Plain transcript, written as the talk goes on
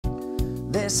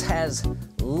This has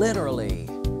literally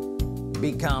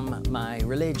become my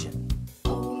religion.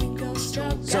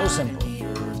 So simple,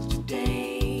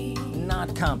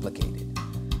 not complicated.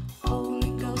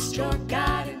 Holy Ghost, your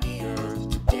God in the earth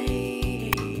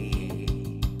today.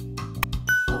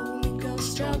 Holy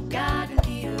Ghost, your God in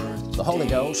the earth today. The Holy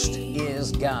Ghost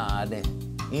is God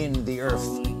in the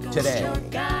earth today,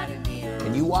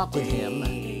 and you walk with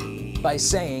him by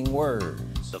saying words.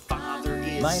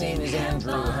 My name is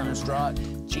Andrew Hemstrought.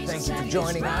 Thank you for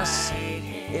joining us.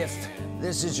 If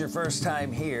this is your first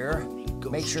time here,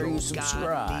 make sure you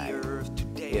subscribe.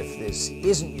 If this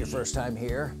isn't your first time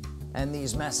here and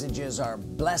these messages are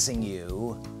blessing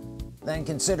you, then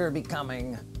consider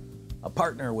becoming a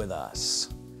partner with us.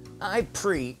 I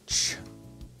preach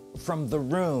from the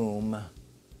room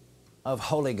of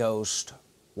Holy Ghost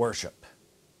worship.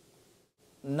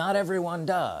 Not everyone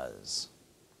does.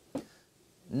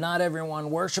 Not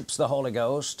everyone worships the Holy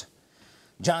Ghost.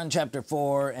 John chapter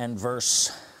 4 and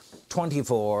verse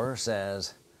 24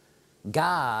 says,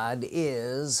 God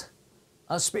is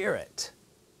a spirit.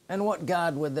 And what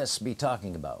God would this be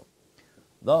talking about?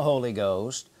 The Holy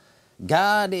Ghost.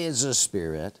 God is a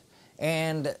spirit,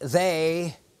 and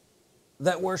they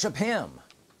that worship him.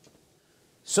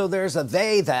 So there's a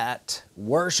they that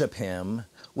worship him,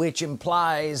 which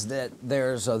implies that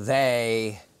there's a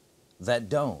they that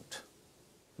don't,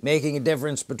 making a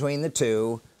difference between the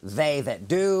two, they that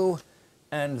do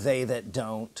and they that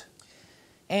don't.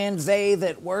 And they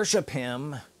that worship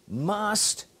him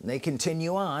must, they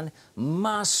continue on,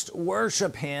 must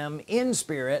worship him in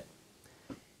spirit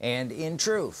and in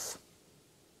truth.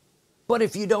 But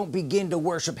if you don't begin to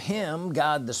worship him,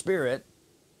 God the Spirit,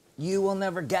 you will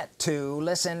never get to,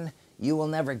 listen, you will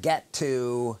never get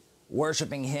to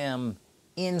worshiping him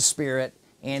in spirit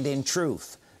and in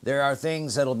truth. There are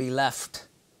things that'll be left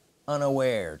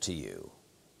unaware to you.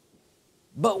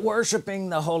 But worshiping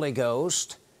the Holy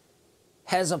Ghost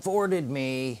has afforded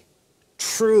me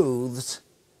truths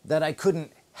that I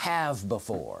couldn't have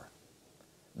before.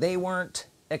 They weren't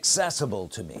accessible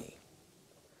to me.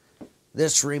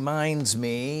 This reminds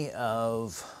me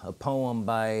of a poem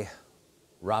by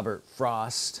Robert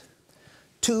Frost.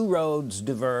 Two roads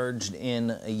diverged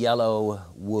in a yellow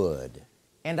wood,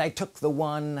 and I took the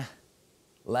one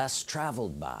less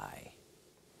traveled by,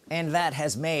 and that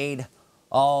has made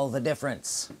all the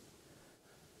difference.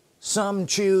 Some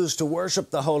choose to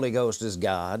worship the Holy Ghost as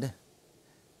God,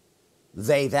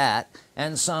 they that,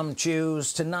 and some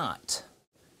choose to not.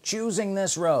 Choosing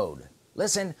this road,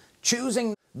 listen,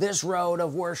 choosing this road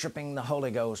of worshiping the Holy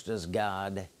Ghost as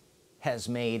God has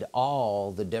made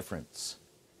all the difference.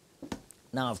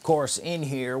 Now, of course, in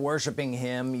here worshiping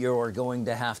him, you're going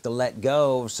to have to let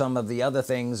go of some of the other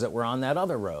things that were on that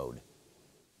other road.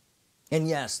 And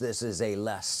yes, this is a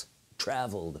less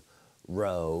traveled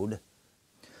road.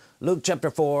 Luke chapter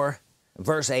 4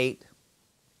 verse 8,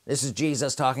 this is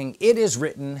Jesus talking. It is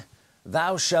written,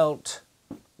 thou shalt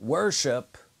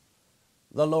worship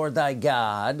the Lord thy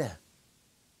God,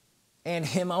 and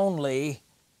him only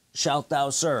shalt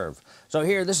thou serve. So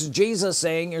here this is Jesus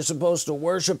saying you're supposed to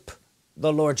worship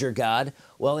the Lord your God.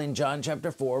 Well, in John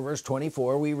chapter 4 verse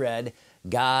 24 we read,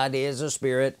 God is a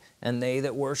spirit, and they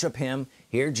that worship him.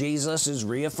 Here Jesus is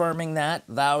reaffirming that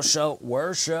thou shalt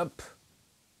worship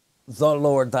the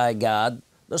Lord thy God,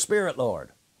 the Spirit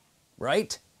Lord,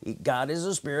 right? God is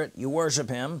a spirit, you worship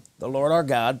him, the Lord our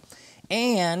God,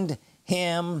 and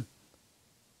him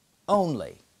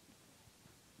only.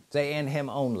 Say, and him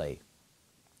only.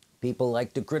 People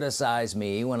like to criticize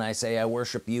me when I say I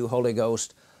worship you, Holy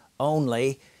Ghost,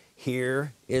 only.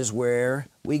 Here is where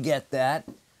we get that.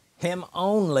 Him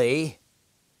only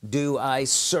do I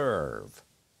serve.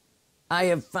 I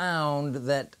have found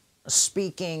that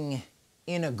speaking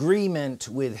in agreement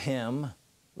with him,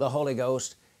 the Holy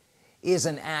Ghost, is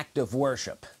an act of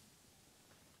worship.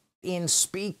 In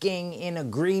speaking in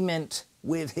agreement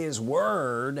with his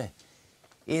word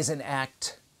is an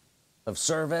act of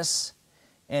service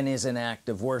and is an act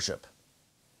of worship.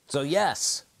 So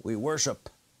yes, we worship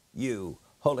you,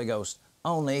 Holy Ghost,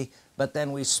 only, but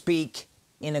then we speak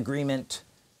in agreement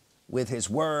with his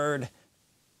word,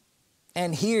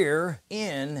 and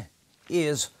herein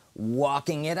is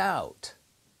walking it out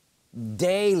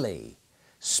daily.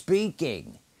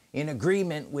 Speaking in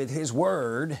agreement with his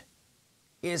word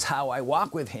is how I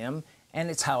walk with him,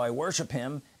 and it's how I worship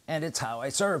him, and it's how I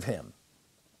serve him.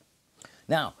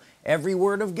 Now, every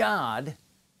word of God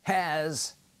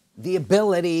has the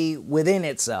ability within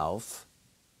itself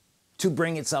to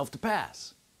bring itself to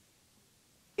pass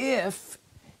if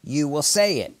you will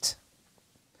say it.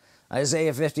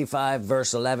 Isaiah 55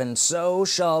 verse 11, so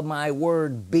shall my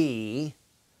word be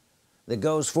that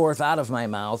goes forth out of my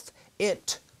mouth,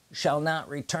 it shall not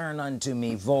return unto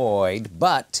me void,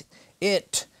 but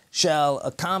it shall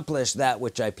accomplish that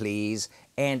which I please,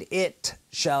 and it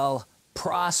shall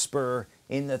prosper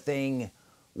in the thing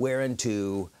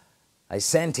whereunto I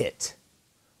sent it.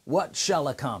 What shall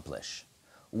accomplish?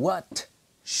 What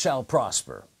shall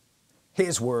prosper?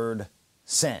 His word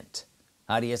sent.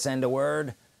 How do you send a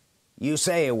word? You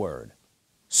say a word.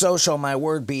 So shall my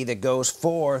word be that goes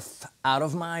forth out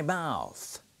of my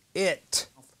mouth. It,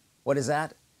 what is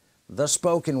that? The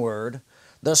spoken word.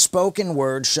 The spoken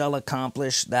word shall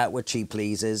accomplish that which he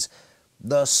pleases.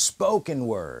 The spoken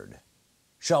word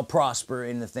shall prosper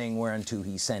in the thing whereunto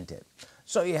he sent it.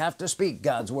 So you have to speak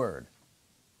God's word,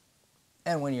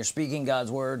 and when you're speaking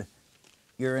God's word,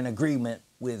 you're in agreement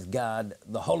with God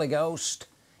the Holy Ghost.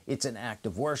 It's an act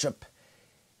of worship.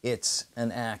 It's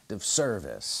an act of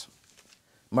service.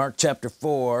 Mark chapter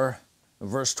 4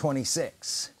 verse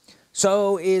 26.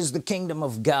 So is the kingdom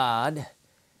of God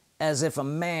as if a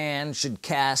man should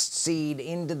cast seed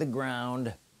into the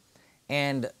ground,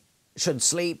 and should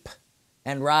sleep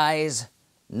and rise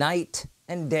night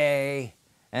and day,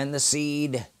 and the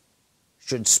seed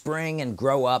should spring and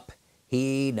grow up,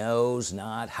 he knows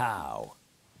not how.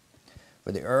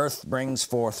 For the earth brings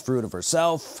forth fruit of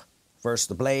herself, first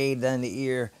the blade, then the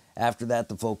ear, after that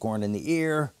the full corn in the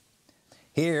ear.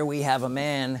 Here we have a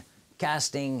man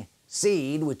casting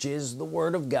seed, which is the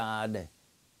word of God,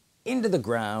 into the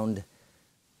ground,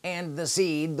 and the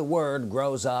seed, the word,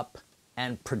 grows up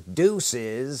and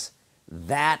produces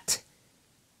that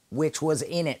which was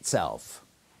in itself.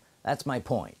 That's my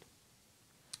point.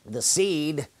 The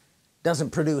seed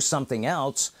doesn't produce something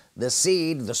else. The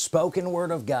seed, the spoken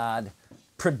word of God,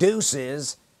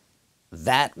 produces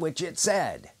that which it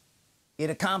said. It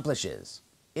accomplishes.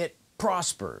 It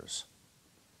prospers.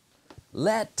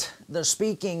 Let the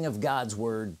speaking of God's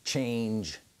word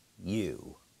change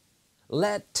you.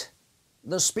 Let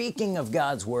the speaking of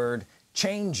God's word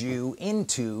change you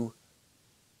into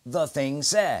the thing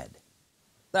said.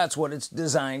 That's what it's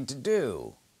designed to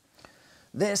do.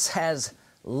 This has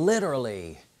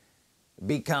literally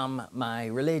become my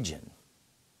religion.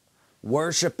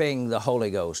 Worshiping the Holy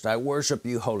Ghost. I worship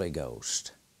you, Holy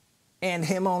Ghost. And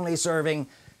him only serving,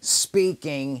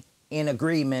 speaking in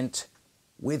agreement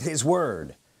with his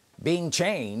word, being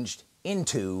changed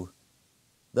into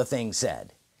the thing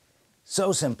said.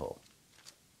 So simple,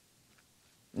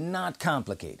 not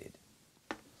complicated.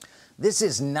 This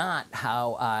is not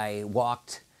how I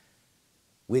walked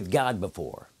with God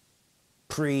before,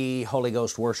 pre-Holy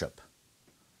Ghost worship.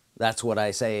 That's what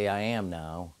I say I am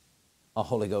now, a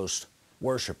Holy Ghost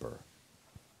worshiper.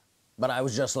 But I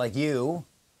was just like you,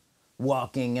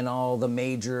 walking in all the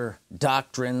major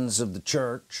doctrines of the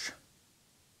church.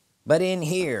 But in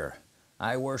here,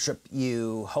 I worship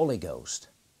you, Holy Ghost.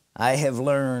 I have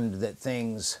learned that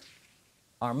things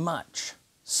are much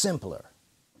simpler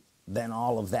than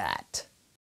all of that.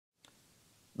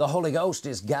 The Holy Ghost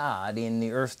is God in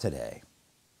the earth today,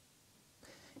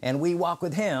 and we walk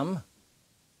with him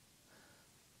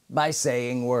by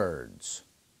saying words.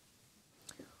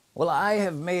 Well, I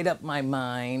have made up my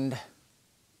mind.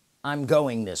 I'm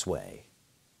going this way.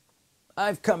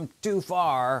 I've come too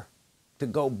far to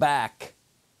go back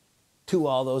to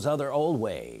all those other old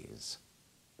ways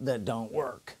that don't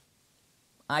work.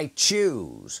 I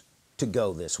choose to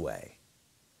go this way,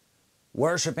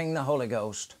 worshiping the Holy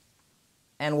Ghost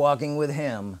and walking with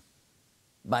him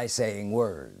by saying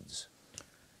words.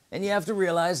 And you have to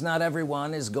realize not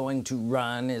everyone is going to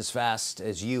run as fast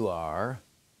as you are.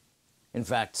 In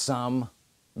fact, some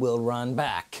will run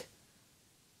back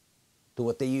to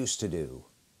what they used to do,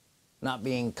 not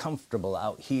being comfortable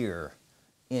out here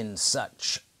in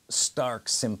such stark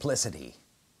simplicity.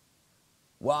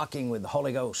 Walking with the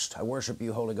Holy Ghost, I worship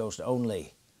you, Holy Ghost,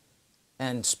 only,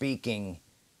 and speaking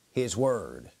his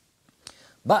word.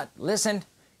 But listen,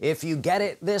 if you get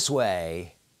it this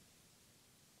way,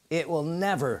 it will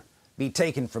never be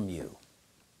taken from you.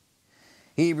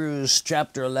 Hebrews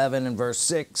chapter 11 and verse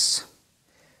 6,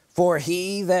 for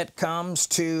he that comes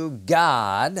to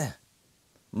God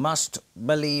must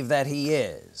believe that he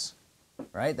is.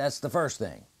 Right? That's the first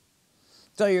thing.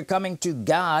 So you're coming to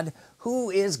God.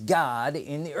 Who is God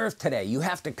in the earth today? You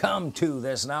have to come to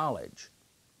this knowledge.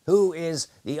 Who is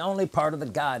the only part of the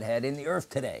Godhead in the earth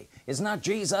today? It's not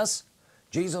Jesus.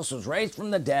 Jesus was raised from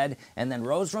the dead and then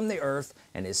rose from the earth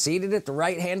and is seated at the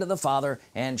right hand of the Father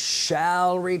and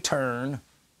shall return.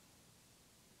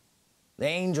 The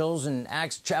angels in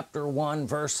Acts chapter 1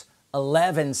 verse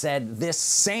 11 said this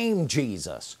same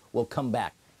Jesus will come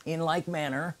back in like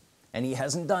manner, and he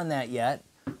hasn't done that yet,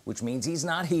 which means he's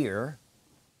not here.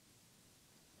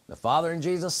 The Father and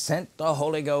Jesus sent the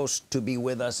Holy Ghost to be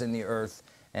with us in the earth,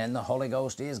 and the Holy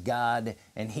Ghost is God,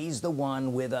 and he's the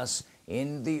one with us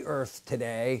in the earth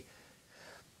today.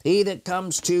 He that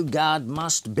comes to God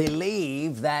must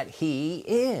believe that he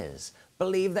is.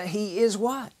 Believe that he is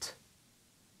what?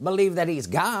 Believe that he's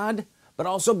God, but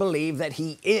also believe that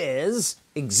he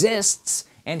exists,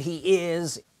 and he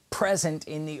is present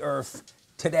in the earth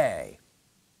today.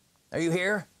 Are you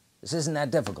here? This isn't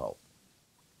that difficult.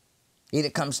 He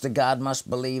that comes to God must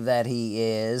believe that he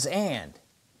is, and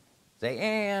say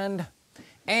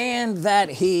and that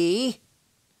he,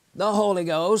 the Holy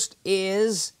Ghost,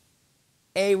 is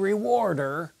a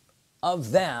rewarder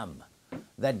of them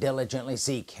that diligently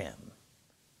seek him.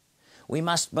 We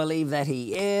must believe that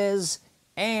he is,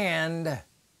 and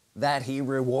that he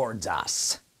rewards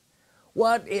us.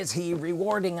 What is he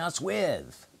rewarding us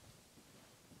with?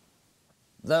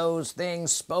 Those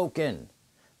things spoken.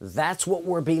 That's what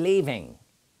we're believing.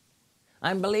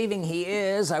 I'm believing he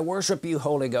is. I worship you,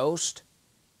 Holy Ghost,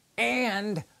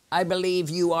 and I believe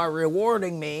you are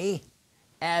rewarding me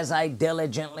as I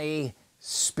diligently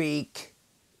speak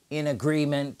in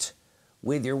agreement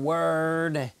with your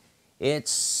word.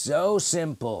 It's so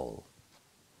simple.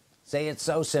 Say, it's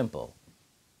so simple.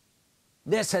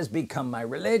 This has become my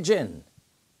religion.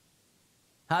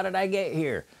 How did I get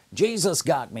here? Jesus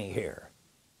got me here.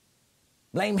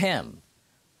 Blame him.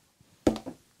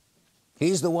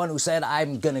 He's the one who said,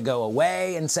 I'm gonna go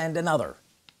away and send another,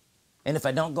 and if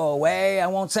I don't go away, I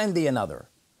won't send the another.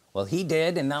 Well, he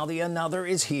did, and now the another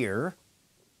is here.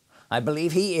 I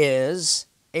believe he is,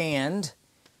 and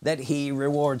that he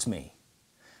rewards me.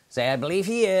 Say, I believe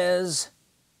he is,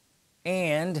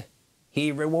 and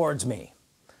he rewards me.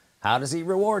 How does he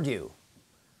reward you?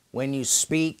 When you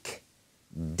speak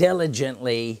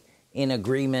diligently in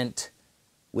agreement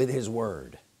with his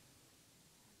word.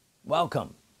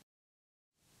 Welcome.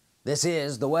 This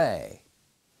is the way.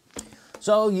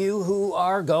 So you who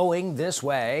are going this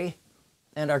way,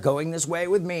 and are going this way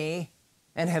with me,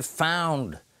 and have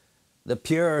found the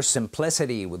pure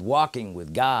simplicity with walking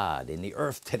with God in the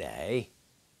earth today,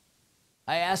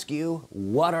 I ask you,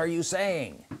 what are you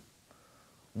saying?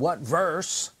 What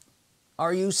verse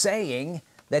are you saying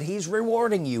that he's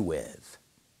rewarding you with?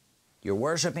 You're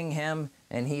worshiping him,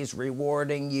 and he's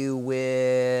rewarding you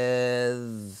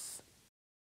with,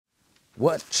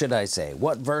 what should I say?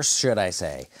 What verse should I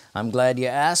say? I'm glad you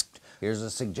asked. Here's a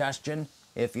suggestion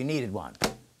if you needed one.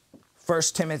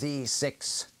 1 Timothy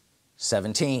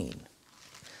 6:17.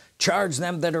 Charge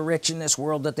them that are rich in this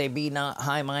world that they be not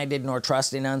high-minded, nor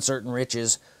trust in uncertain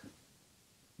riches,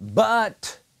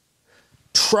 but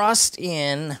trust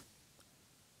in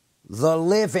the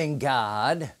living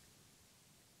God,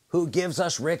 who gives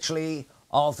us richly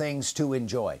all things to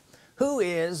enjoy. Who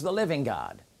is the living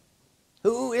God?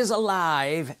 Who is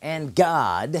alive and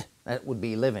God? That would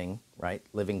be living, right?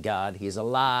 Living God. He's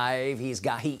alive. He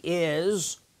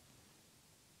is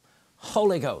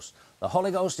Holy Ghost. The Holy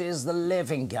Ghost is the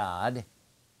living God.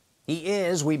 He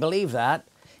is, we believe that,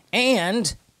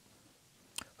 and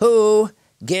who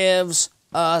gives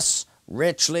us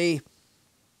richly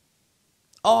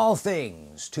all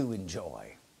things to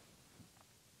enjoy.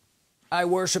 I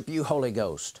worship you, Holy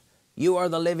Ghost. You are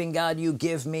the living God. You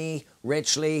give me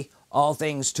richly all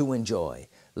things to enjoy.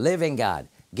 Living God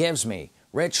gives me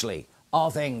richly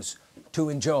all things to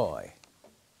enjoy.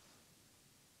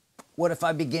 What if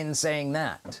I begin saying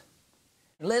that?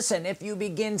 Listen, if you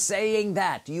begin saying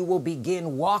that, you will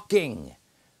begin walking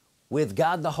with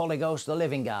God the Holy Ghost, the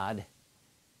living God,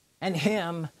 and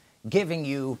him giving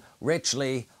you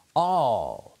richly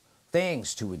all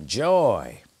things to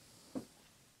enjoy.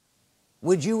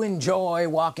 Would you enjoy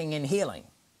walking in healing?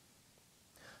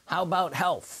 How about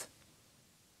health?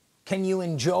 Can you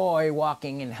enjoy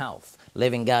walking in health?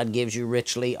 Living God gives you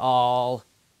richly all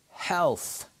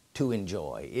health to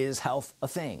enjoy. Is health a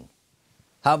thing?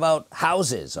 How about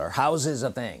houses? Are houses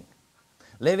a thing?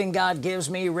 Living God gives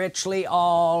me richly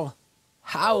all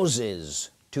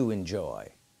houses to enjoy.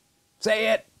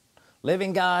 Say it.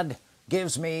 Living God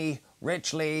gives me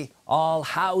richly all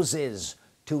houses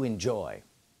to enjoy.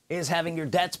 Is having your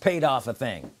debts paid off a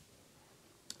thing?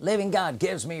 Living God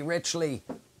gives me richly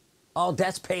all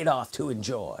debts paid off to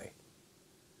enjoy.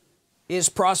 Is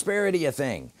prosperity a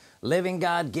thing? Living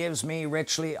God gives me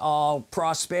richly all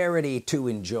prosperity to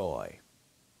enjoy.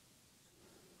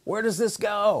 Where does this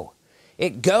go?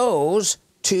 It goes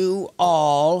to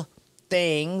all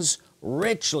things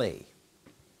richly.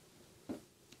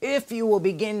 If you will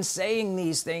begin saying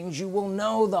these things, you will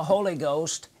know the Holy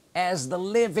Ghost as the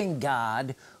living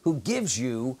God who gives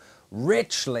you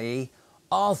richly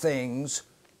all things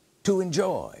to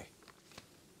enjoy.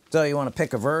 So you want to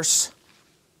pick a verse?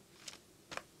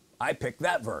 I picked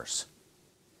that verse.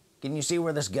 Can you see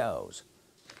where this goes?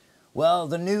 Well,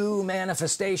 the new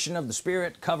manifestation of the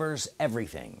Spirit covers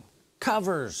everything,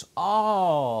 covers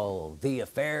all the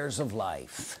affairs of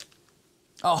life.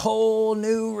 A whole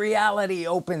new reality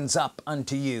opens up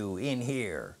unto you in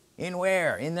here. In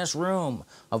where? In this room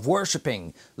of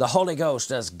worshiping the Holy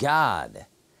Ghost as God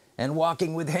and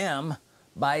walking with Him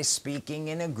by speaking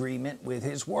in agreement with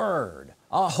His Word.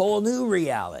 A whole new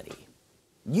reality.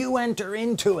 You enter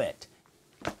into it.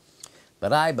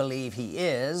 But I believe He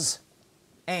is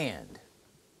and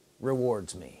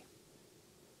rewards me.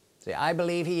 See, I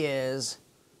believe He is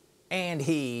and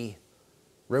He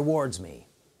rewards me.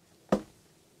 And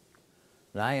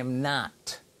I am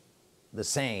not the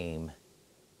same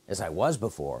as I was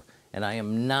before, and I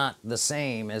am not the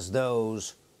same as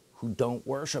those who don't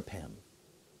worship Him.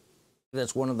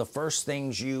 That's one of the first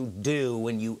things you do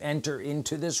when you enter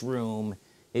into this room,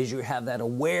 is you have that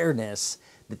awareness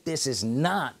that this is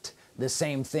not the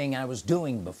same thing I was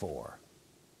doing before.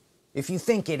 If you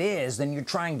think it is, then you're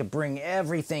trying to bring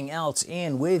everything else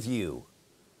in with you.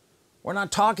 We're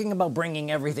not talking about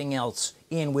bringing everything else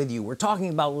in with you. We're talking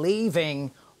about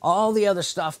leaving all the other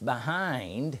stuff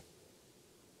behind,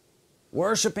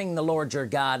 worshiping the Lord your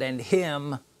God and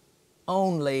Him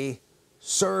only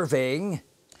serving.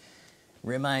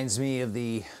 Reminds me of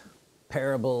the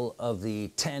parable of the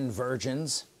 10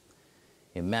 virgins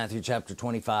in Matthew chapter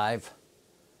 25.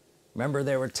 Remember,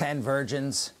 there were 10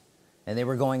 virgins and they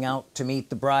were going out to meet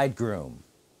the bridegroom,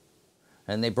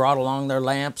 and they brought along their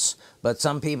lamps. But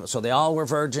some people, so they all were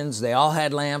virgins, they all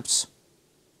had lamps,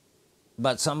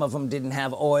 but some of them didn't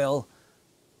have oil.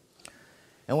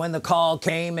 And when the call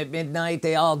came at midnight,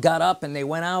 they all got up and they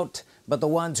went out. But the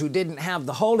ones who didn't have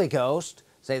the Holy Ghost,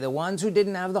 say the ones who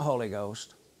didn't have the Holy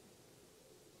Ghost,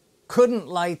 couldn't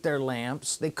light their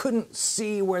lamps. They couldn't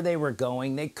see where they were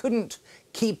going. They couldn't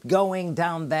keep going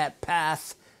down that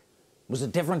path. It was a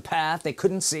different path. They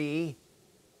couldn't see.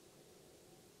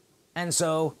 And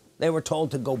so they were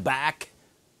told to go back,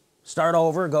 start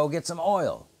over, go get some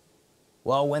oil.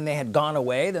 Well, when they had gone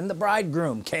away, then the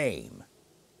bridegroom came.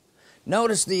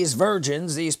 Notice these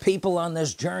virgins, these people on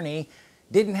this journey,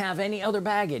 didn't have any other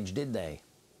baggage, did they?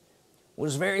 It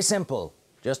was very simple,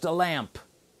 just a lamp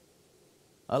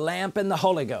and the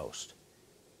Holy Ghost.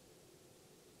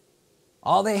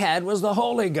 All they had was the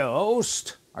Holy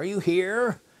Ghost. Are you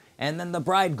here? And then the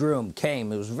bridegroom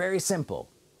came. It was very simple.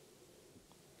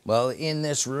 Well, in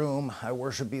this room, I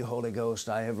worship you, Holy Ghost.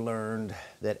 I have learned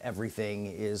that everything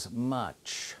is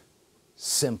much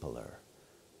simpler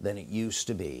than it used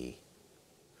to be.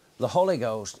 The Holy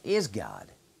Ghost is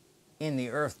God in the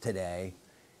earth today,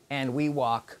 and we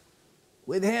walk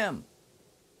with Him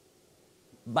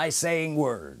by saying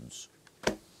words.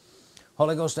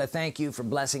 Holy Ghost, I thank you for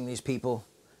blessing these people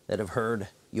that have heard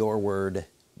your word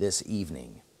this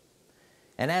evening.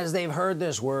 And as they've heard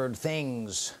this word,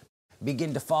 things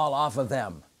begin to fall off of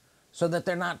them, so that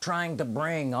they're not trying to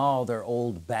bring all their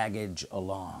old baggage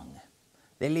along.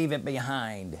 They leave it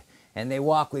behind and they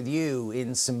walk with you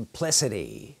in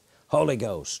simplicity. Holy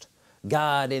Ghost,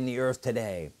 God in the earth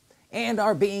today, and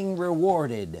are being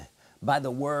rewarded by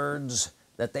the words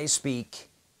that they speak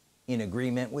in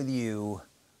agreement with you.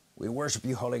 We worship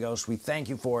you, Holy Ghost. We thank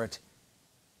you for it.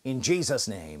 In Jesus'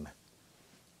 name,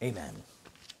 amen.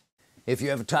 If you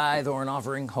have a tithe or an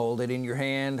offering, hold it in your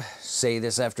hand. Say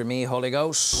this after me. Holy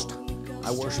Ghost,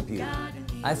 I worship you.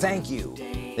 I thank you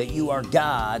that you are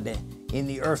God in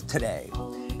the earth today,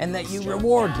 and that you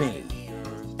reward me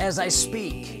as I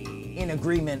speak in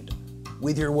agreement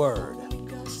with your word.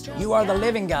 You are the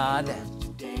living God,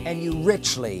 and you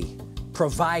richly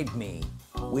provide me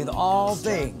with all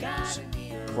things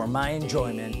for my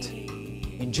enjoyment.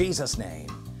 In Jesus' name,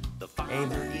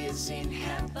 amen. Is in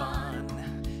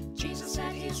heaven, Jesus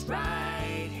at His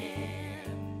right hand.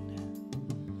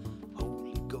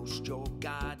 Holy Ghost, your